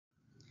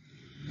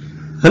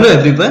Hello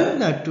everyone,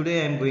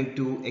 today I am going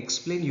to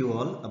explain you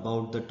all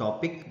about the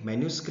topic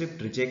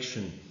manuscript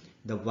rejection,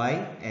 the why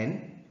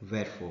and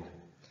wherefore.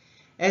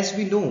 As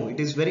we know, it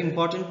is very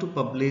important to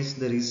publish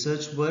the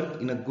research work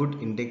in a good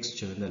index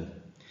journal.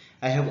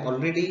 I have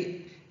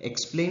already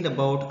explained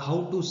about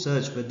how to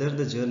search whether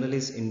the journal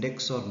is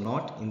indexed or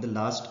not in the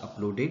last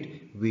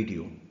uploaded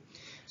video.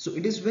 So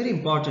it is very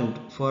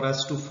important for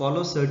us to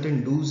follow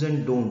certain do's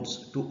and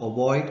don'ts to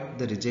avoid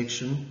the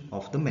rejection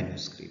of the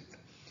manuscript.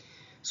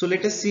 So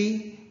let us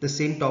see the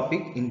same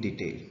topic in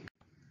detail.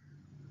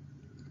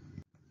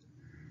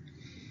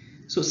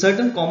 So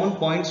certain common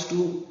points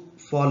to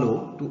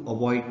follow to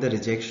avoid the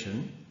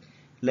rejection,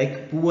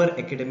 like poor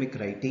academic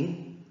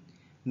writing,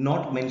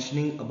 not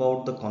mentioning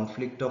about the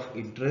conflict of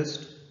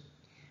interest,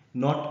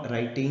 not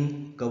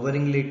writing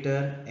covering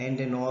letter and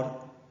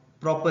or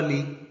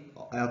properly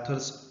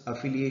author's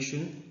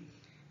affiliation.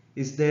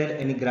 Is there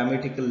any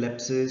grammatical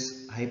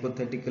lapses,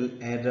 hypothetical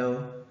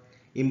error,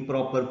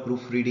 improper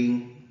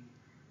proofreading,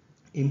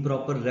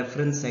 improper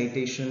reference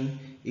citation,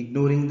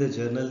 ignoring the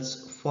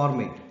journal's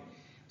format.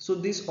 So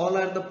these all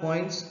are the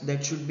points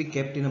that should be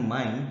kept in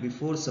mind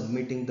before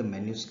submitting the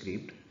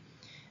manuscript.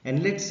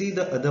 And let's see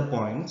the other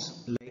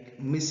points, like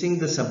missing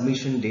the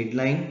submission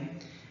deadline,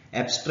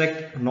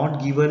 abstract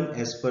not given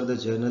as per the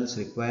journal's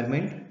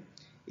requirement,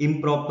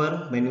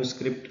 improper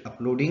manuscript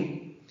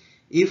uploading,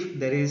 if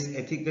there is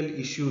ethical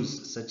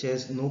issues such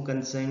as no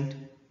consent,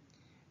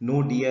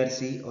 no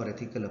DRC or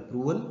ethical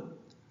approval,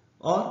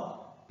 or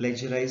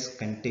plagiarize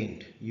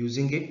content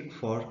using it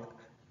for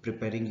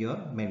preparing your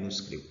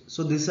manuscript.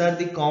 So these are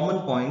the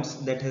common points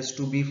that has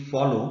to be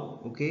followed,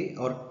 okay,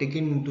 or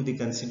taken into the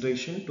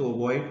consideration to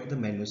avoid the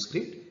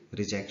manuscript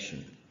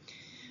rejection.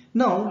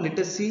 Now let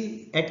us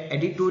see at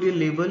editorial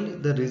level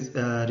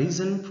the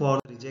reason for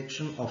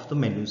rejection of the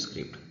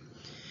manuscript.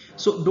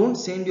 So don't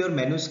send your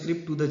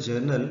manuscript to the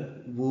journal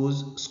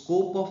whose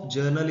scope of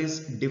journal is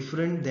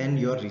different than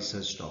your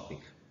research topic.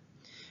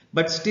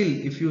 But still,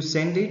 if you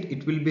send it,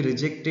 it will be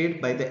rejected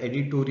by the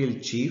editorial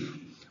chief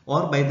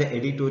or by the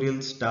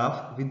editorial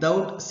staff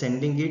without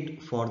sending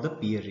it for the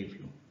peer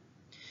review.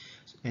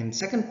 And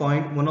second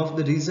point, one of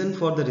the reasons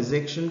for the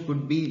rejection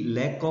could be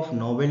lack of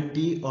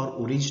novelty or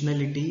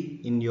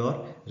originality in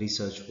your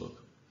research work.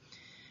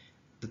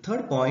 The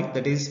third point,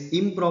 that is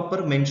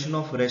improper mention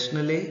of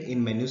rationale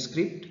in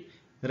manuscript.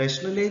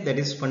 Rationale, that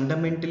is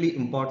fundamentally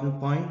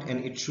important point,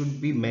 and it should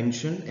be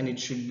mentioned and it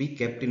should be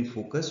kept in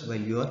focus while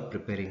you are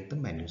preparing the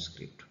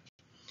manuscript.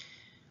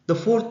 The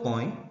fourth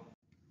point,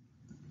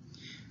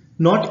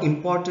 not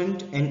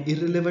important and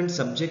irrelevant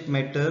subject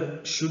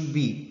matter should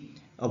be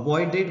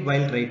avoided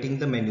while writing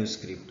the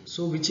manuscript.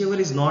 So whichever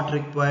is not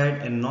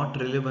required and not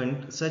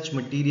relevant, such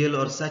material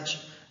or such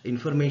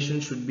information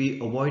should be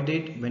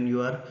avoided when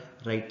you are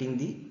writing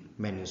the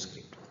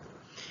manuscript.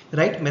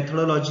 Write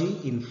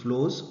methodology in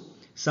flows.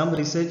 Some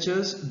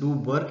researchers do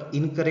work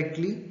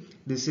incorrectly.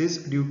 This is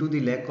due to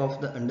the lack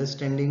of the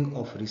understanding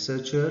of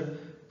researcher,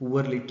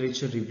 poor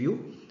literature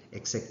review,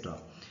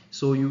 etc.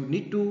 So you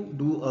need to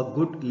do a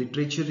good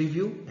literature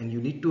review and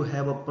you need to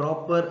have a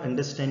proper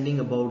understanding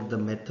about the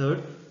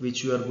method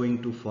which you are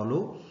going to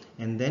follow,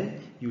 and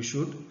then you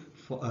should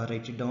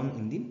write it down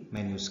in the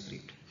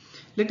manuscript.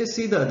 Let us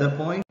see the other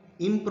point,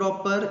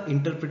 improper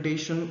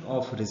interpretation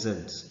of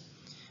results.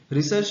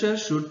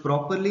 Researchers should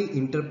properly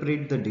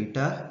interpret the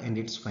data and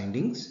its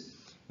findings,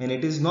 and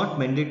it is not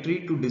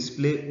mandatory to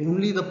display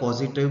only the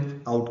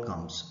positive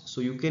outcomes.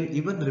 So you can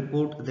even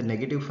report the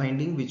negative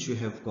finding which you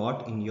have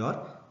got in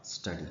your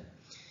study.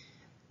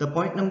 The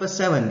point number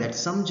 7, that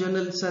some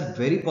journals are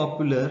very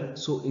popular,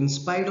 so in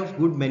spite of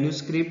good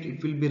manuscript,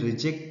 it will be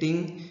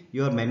rejecting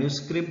your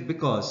manuscript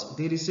because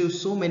they receive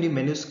so many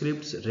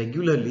manuscripts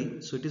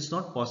regularly, so it is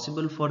not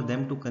possible for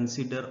them to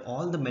consider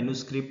all the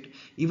manuscript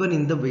even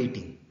in the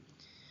waiting.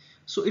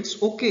 So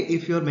it's okay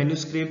if your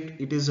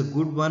manuscript, it is a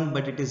good one,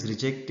 but it is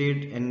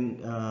rejected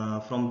and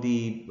from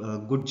the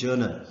good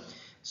journal.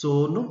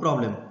 So no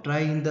problem, try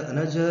in the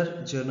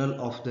another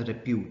journal of the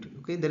repute.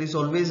 Okay, there is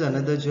always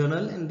another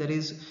journal, and there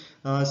is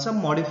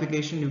some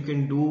modification you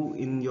can do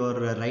in your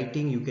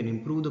writing. You can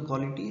improve the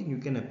quality and you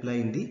can apply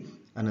in the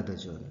another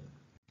journal.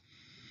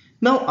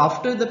 Now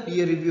after the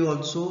peer review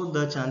also,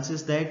 the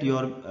chances that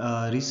your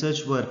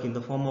research work in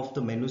the form of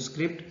the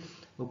manuscript,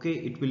 okay,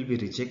 it will be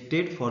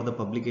rejected for the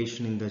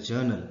publication in the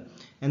journal,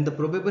 and the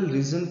probable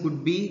reason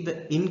could be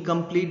the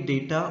incomplete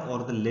data or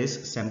the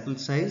less sample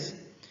size,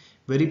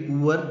 very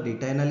poor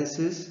data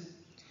analysis,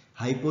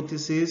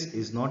 hypothesis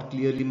is not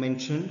clearly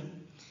mentioned,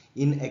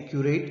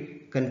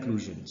 inaccurate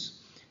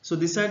conclusions. So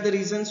these are the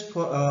reasons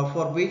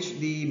for which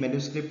the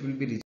manuscript will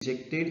be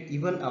rejected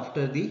even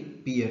after the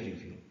peer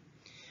review.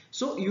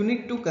 So you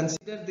need to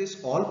consider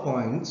this all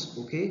points,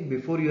 okay,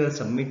 before you are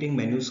submitting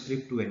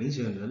manuscript to any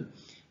journal,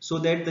 so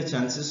that the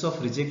chances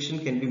of rejection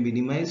can be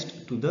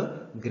minimized to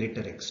the greater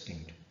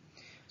extent.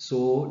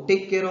 So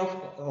take care of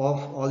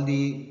all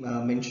the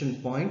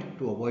mentioned point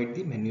to avoid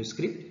the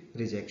manuscript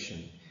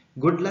rejection.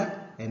 Good luck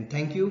and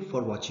thank you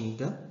for watching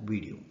the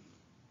video.